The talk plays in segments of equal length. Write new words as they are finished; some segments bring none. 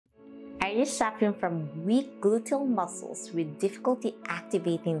Are you suffering from weak gluteal muscles with difficulty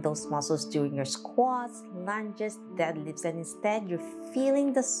activating those muscles during your squats, lunges, deadlifts, and instead you're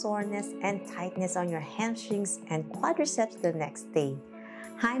feeling the soreness and tightness on your hamstrings and quadriceps the next day?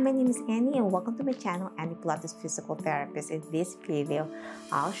 Hi, my name is Annie and welcome to my channel, Annie Pilates Physical Therapist. In this video,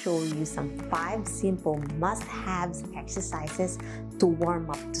 I'll show you some 5 simple must-haves exercises to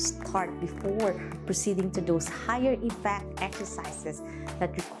warm up to start before proceeding to those higher impact exercises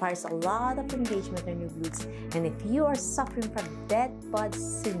that requires a lot of engagement on your glutes. And if you are suffering from dead bud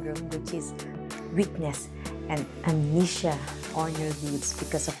syndrome, which is weakness and amnesia on your glutes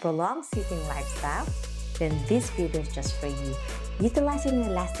because of prolonged sitting lifestyle, then this video is just for you. Utilizing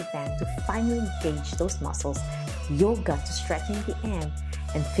an elastic band to finally engage those muscles, yoga to stretching the end,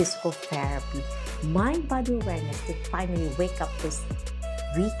 and physical therapy, mind-body awareness to finally wake up those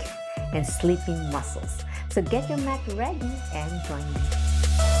weak and sleeping muscles. So get your mat ready and join me.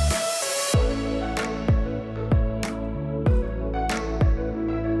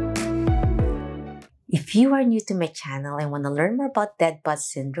 If you are new to my channel and want to learn more about dead bud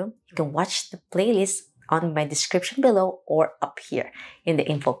syndrome, you can watch the playlist on my description below or up here in the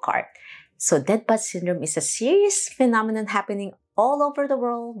info card. So dead bud syndrome is a serious phenomenon happening all over the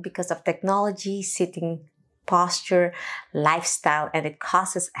world because of technology, sitting posture, lifestyle, and it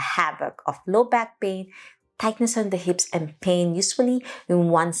causes havoc of low back pain, tightness on the hips, and pain usually in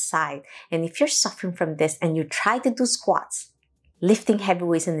one side. And if you're suffering from this and you try to do squats, lifting heavy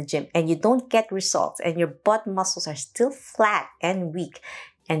weights in the gym, and you don't get results and your butt muscles are still flat and weak,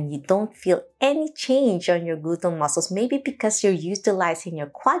 and you don't feel any change on your gluteal muscles, maybe because you're utilizing your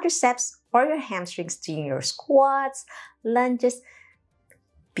quadriceps or your hamstrings during your squats, lunges,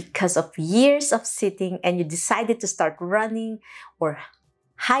 because of years of sitting and you decided to start running or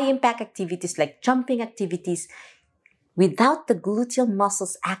high impact activities like jumping activities. Without the gluteal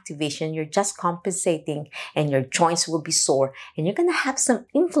muscles activation, you're just compensating and your joints will be sore and you're going to have some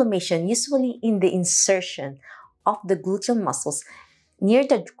inflammation, usually in the insertion of the gluteal muscles near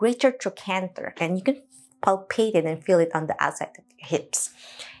the greater trochanter, and you can palpate it and feel it on the outside of your hips.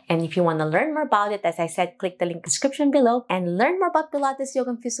 And if you want to learn more about it, as I said, click the link in the description below and learn more about Pilates,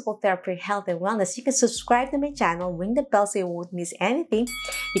 yoga, and physical therapy, health, and wellness. You can subscribe to my channel, ring the bell so you won't miss anything.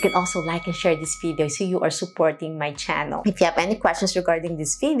 You can also like and share this video so you are supporting my channel. If you have any questions regarding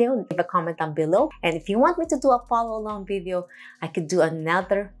this video, leave a comment down below. And if you want me to do a follow-along video, I could do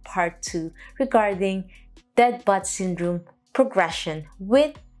another part 2 regarding dead bud syndrome progression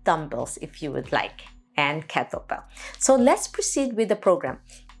with dumbbells if you would like, and kettlebell. So let's proceed with the program.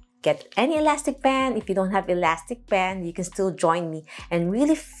 Get any elastic band. If you don't have elastic band, you can still join me and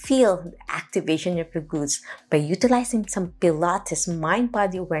really feel the activation of your glutes by utilizing some Pilates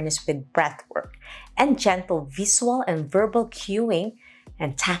mind-body awareness with breath work and gentle visual and verbal cueing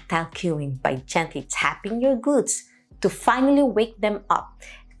and tactile cueing by gently tapping your glutes to finally wake them up.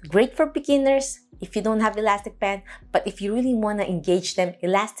 Great for beginners if you don't have elastic band, but if you really want to engage them,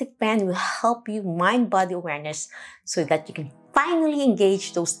 elastic band will help you mind-body awareness so that you can finally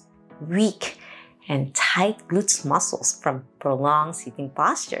engage those weak and tight glutes muscles from prolonged sitting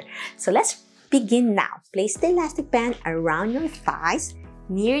posture. So let's begin now. Place the elastic band around your thighs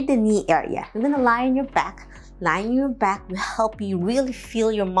near the knee area. You're going to lie on your back. Lying on your back will help you really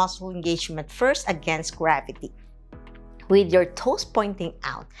feel your muscle engagement first against gravity. With your toes pointing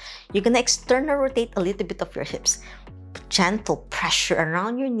out, you're going to external rotate a little bit of your hips. Gentle pressure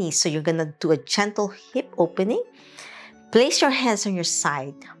around your knees. So you're going to do a gentle hip opening. Place your hands on your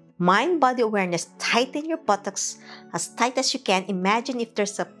side. Mind-body awareness. Tighten your buttocks as tight as you can. Imagine if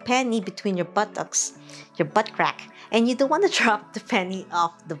there's a penny between your buttocks, your butt crack, and you don't want to drop the penny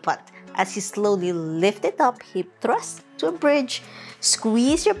off the butt. As you slowly lift it up, hip thrust to a bridge.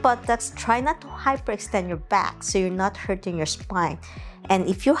 Squeeze your buttocks. Try not to hyperextend your back so you're not hurting your spine. And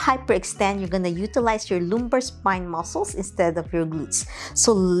if you hyperextend, you're going to utilize your lumbar spine muscles instead of your glutes.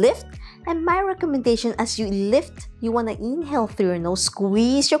 So lift, and my recommendation as you lift, you want to inhale through your nose,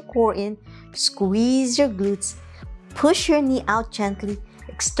 squeeze your core in, squeeze your glutes, push your knee out gently,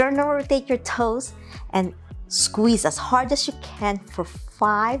 external rotate your toes, and squeeze as hard as you can for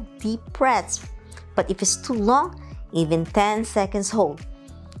 5 deep breaths. But if it's too long, even 10 seconds hold.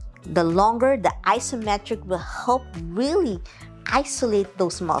 The longer, the isometric will help really isolate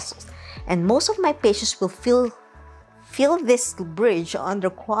those muscles. And most of my patients will feel this bridge on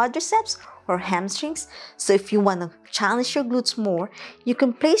their quadriceps or hamstrings. So if you want to challenge your glutes more, you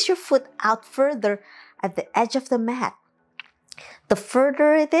can place your foot out further at the edge of the mat. The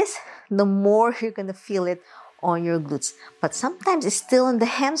further it is, the more you're going to feel it on your glutes. But sometimes it's still on the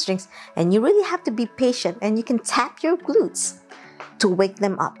hamstrings and you really have to be patient and you can tap your glutes to wake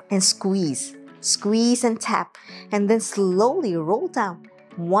them up and squeeze. Squeeze and tap, and then slowly roll down,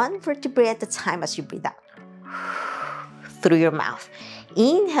 one vertebrae at a time as you breathe out. Through your mouth.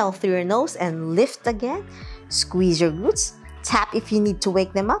 Inhale through your nose and lift again. Squeeze your glutes. Tap if you need to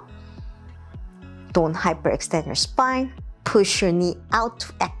wake them up. Don't hyperextend your spine. Push your knee out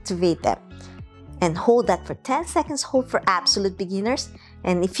to activate them. And hold that for 10 seconds. Hold for absolute beginners.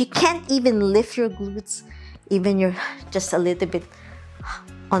 And if you can't even lift your glutes, even you're just a little bit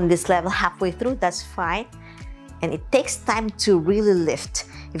on this level halfway through, that's fine. And it takes time to really lift.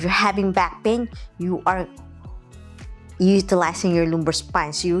 If you're having back pain, you are utilizing your lumbar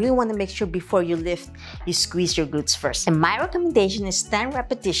spine. So you really want to make sure before you lift, you squeeze your glutes first. And my recommendation is 10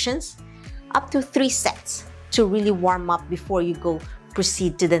 repetitions up to 3 sets to really warm up before you go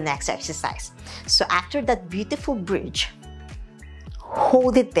proceed to the next exercise. So after that beautiful bridge,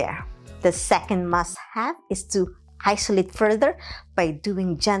 hold it there. The second must-have is to isolate further by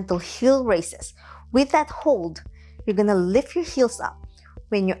doing gentle heel raises. With that hold, you're gonna lift your heels up.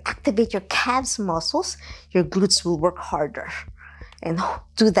 When you activate your calves muscles, your glutes will work harder. And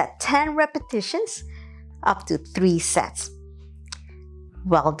do that 10 repetitions up to 3 sets.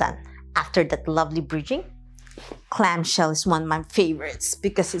 Well done. After that lovely bridging, clamshell is one of my favorites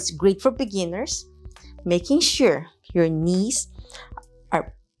because it's great for beginners, making sure your knees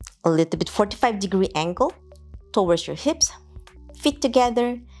are a little bit 45-degree angle towards your hips, feet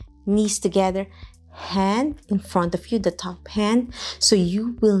together, knees together, hand in front of you, the top hand, so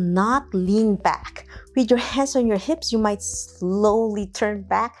you will not lean back. With your hands on your hips, you might slowly turn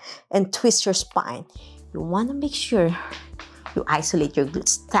back and twist your spine. You want to make sure you isolate your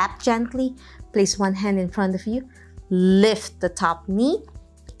glutes. Tap gently, place one hand in front of you, lift the top knee,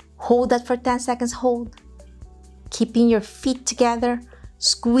 hold that for 10 seconds, hold, keeping your feet together,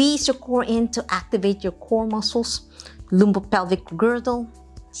 squeeze your core in to activate your core muscles, lumbopelvic girdle,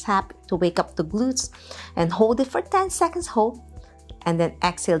 tap to wake up the glutes, and hold it for 10 seconds, hold, and then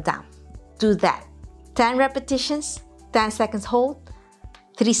exhale down. Do that. 10 repetitions, 10 seconds, hold,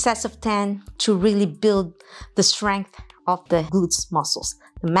 3 sets of 10 to really build the strength of the glutes muscles,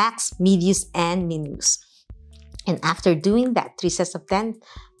 the max, medius, and minus. And after doing that, 3 sets of 10,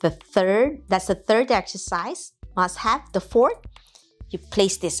 that's the third exercise, must have. The fourth, you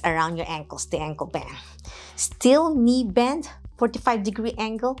place this around your ankles, the ankle band. Still knee bend, 45-degree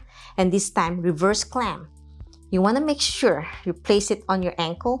angle, and this time reverse clam. You want to make sure you place it on your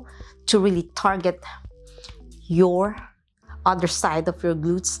ankle to really target your other side of your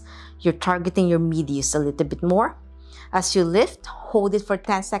glutes. You're targeting your medius a little bit more. As you lift, hold it for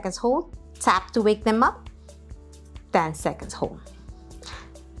 10 seconds, hold, tap to wake them up, 10 seconds, hold.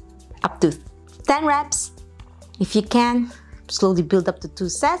 Up to 10 reps. If you can, slowly build up to 2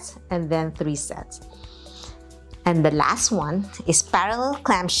 sets and then 3 sets. And the last one is parallel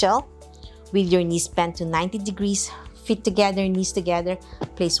clamshell with your knees bent to 90 degrees, feet together, knees together.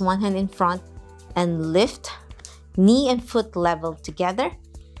 Place one hand in front and lift, knee and foot level together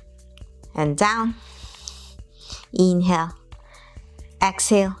and down. Inhale,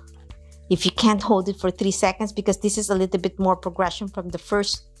 exhale. If you can't hold it for 3 seconds, because this is a little bit more progression from the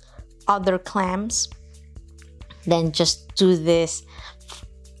first other clams, then just do this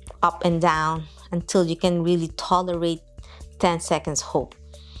up and down until you can really tolerate 10 seconds hold.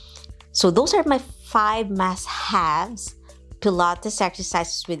 So those are my 5 must-haves Pilates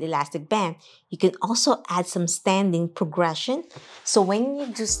exercises with elastic band. You can also add some standing progression. So when you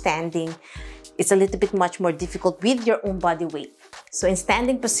do standing, it's a little bit much more difficult with your own body weight. So in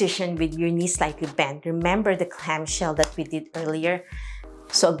standing position with your knees slightly bent, remember the clamshell that we did earlier.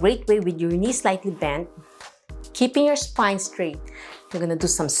 So a great way with your knees slightly bent, keeping your spine straight, you're gonna do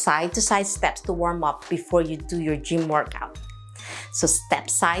some side-to-side steps to warm up before you do your gym workout. So step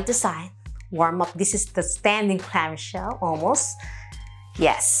side to side, warm up. This is the standing clamshell almost.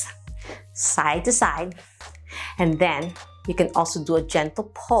 Yes, side to side. And then you can also do a gentle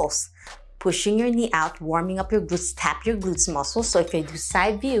pulse, pushing your knee out, warming up your glutes, tap your glutes muscles. So if you do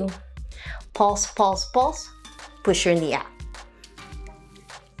side view, pulse, pulse, pulse, push your knee out.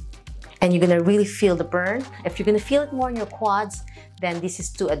 And you're gonna really feel the burn. If you're gonna feel it more in your quads, then this is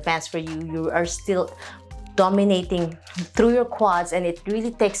too advanced for you. You are still dominating through your quads and it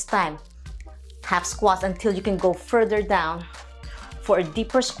really takes time. Half squats until you can go further down. For a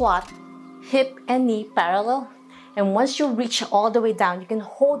deeper squat, hip and knee parallel. And once you reach all the way down, you can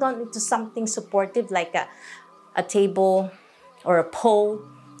hold on to something supportive like a table or a pole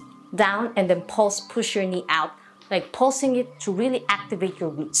down and then pulse, push your knee out, like pulsing it to really activate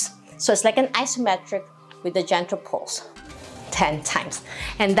your glutes. So it's like an isometric with a gentle pulse, 10 times.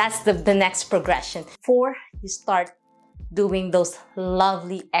 And that's the next progression. 4, you start doing those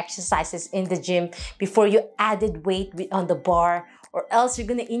lovely exercises in the gym before you added weight on the bar, or else you're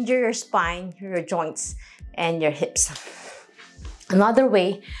gonna injure your spine, your joints, and your hips. Another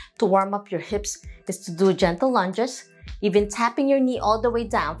way to warm up your hips is to do gentle lunges, even tapping your knee all the way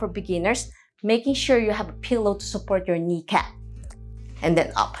down for beginners, making sure you have a pillow to support your kneecap. And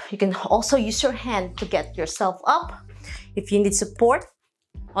then up. You can also use your hand to get yourself up. If you need support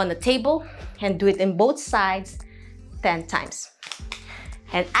on the table, and do it in both sides 10 times.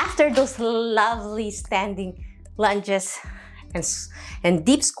 And after those lovely standing lunges and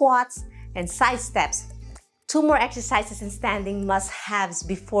deep squats and side steps, 2 more exercises in standing must-haves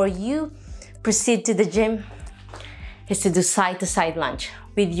before you proceed to the gym is to do side-to-side lunge.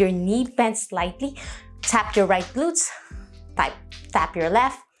 With your knee bent slightly, tap your right glutes, tap your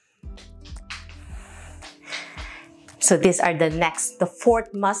left. So these are the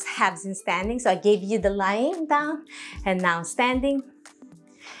 4th must-haves in standing. So I gave you the lying down and now standing.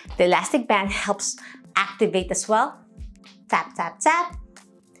 The elastic band helps activate as well. Tap, tap, tap.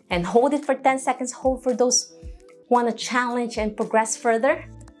 And hold it for 10 seconds. Hold for those who want to challenge and progress further.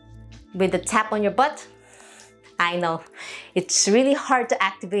 With the tap on your butt. I know, it's really hard to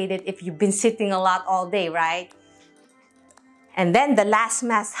activate it if you've been sitting a lot all day, right? And then the last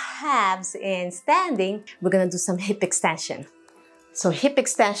must-haves in standing, we're gonna do some hip extension. So hip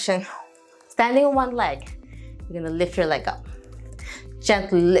extension, standing on one leg, you're gonna lift your leg up.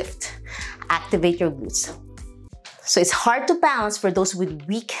 Gently lift, activate your glutes. So it's hard to balance for those with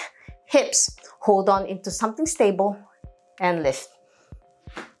weak hips. Hold on into something stable and lift.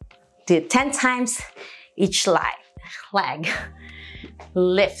 Do it 10 times each leg.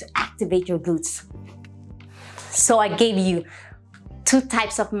 Lift, activate your glutes. So I gave you 2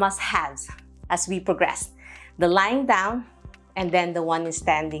 types of must-haves as we progressed. The lying down and then the one in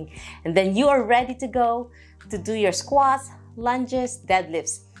standing. And then you are ready to go to do your squats, lunges,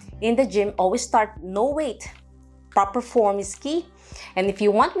 deadlifts. In the gym, always start no weight. Proper form is key. And if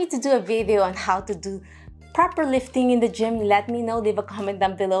you want me to do a video on how to do proper lifting in the gym, let me know, leave a comment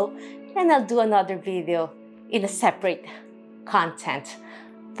down below, and I'll do another video in a separate content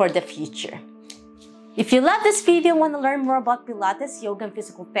for the future. If you love this video and want to learn more about Pilates, yoga, and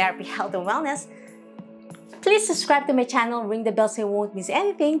physical therapy, health, and wellness, please subscribe to my channel, ring the bell so you won't miss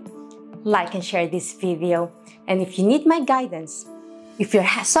anything, like and share this video. And if you need my guidance, if you're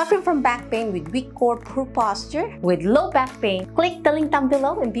suffering from back pain with weak core, poor posture, with low back pain, click the link down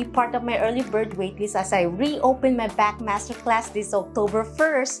below and be part of my early bird waitlist as I reopen my back masterclass this October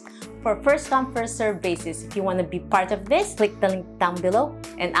 1st for first come, first serve basis. If you want to be part of this, click the link down below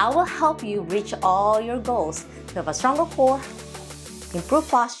and I will help you reach all your goals to have a stronger core, improve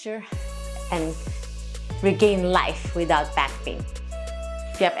posture, and regain life without back pain.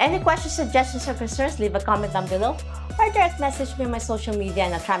 If you have any questions, suggestions, or concerns, leave a comment down below or direct message me on my social media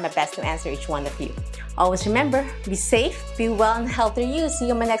and I'll try my best to answer each one of you. Always remember, be safe, be well, and healthy you. See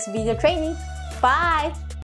you in my next video training. Bye!